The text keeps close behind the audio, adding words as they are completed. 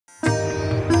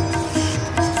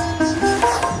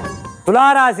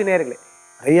துளாராசி நேயர்களே,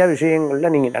 நிறைய விஷயங்கள்ல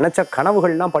நீங்க நினைச்ச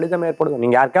கனவுகள்லாம் பலிதம் ஏற்படும்.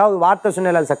 நீங்க யாருக்காவது வார்த்தை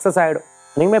சொன்னால் அது சக்சஸ் ஆகிடும்.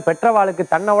 இனிமேல் பெற்றவாளுக்கு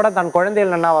தன்னை தன்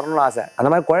குழந்தைகள் நல்லா வரணும்னு ஆசை. அந்த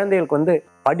மாதிரி குழந்தைகளுக்கு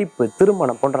படிப்பு,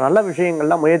 திருமணம் போன்ற நல்ல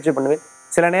விஷயங்கள்லாம் முயற்சி பண்ணுவேன்.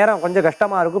 சில நேரம் கொஞ்சம்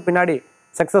கஷ்டமா இருக்கும், பின்னாடி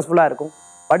சக்சஸ்ஃபுல்லா இருக்கும்.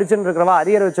 படிச்சுட்டு இருக்கிறவா,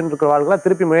 அரியர் வச்சுட்டு இருக்கிறவாளுக்கெல்லாம்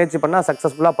திருப்பி முயற்சி பண்ணா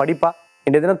சக்சஸ்ஃபுல்லா படிப்பா.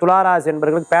 இன்றைய தினம் துளாராசி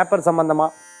என்பவர்களுக்கு பேப்பர் சம்பந்தமா,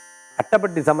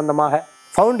 அட்டைப்பட்டி சம்பந்தமாக,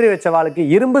 ஃபவுண்டரி வச்சவாளுக்கு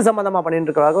இரும்பு சம்பந்தமா பண்ணிட்டு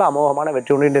இருக்கிறவர்கள் அமோகமான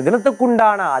வெற்றி உண்டு. இன்றைய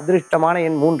தினத்துக்குண்டான அதிர்ஷ்டமான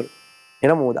எண் 3,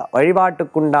 நிறம் ஊதா.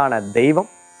 வழிபாட்டுக்குண்டான தெய்வம்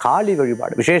காளி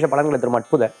வழிபாடு. விசேஷ பலன்களை தரும்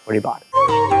அற்புத வழிபாடு.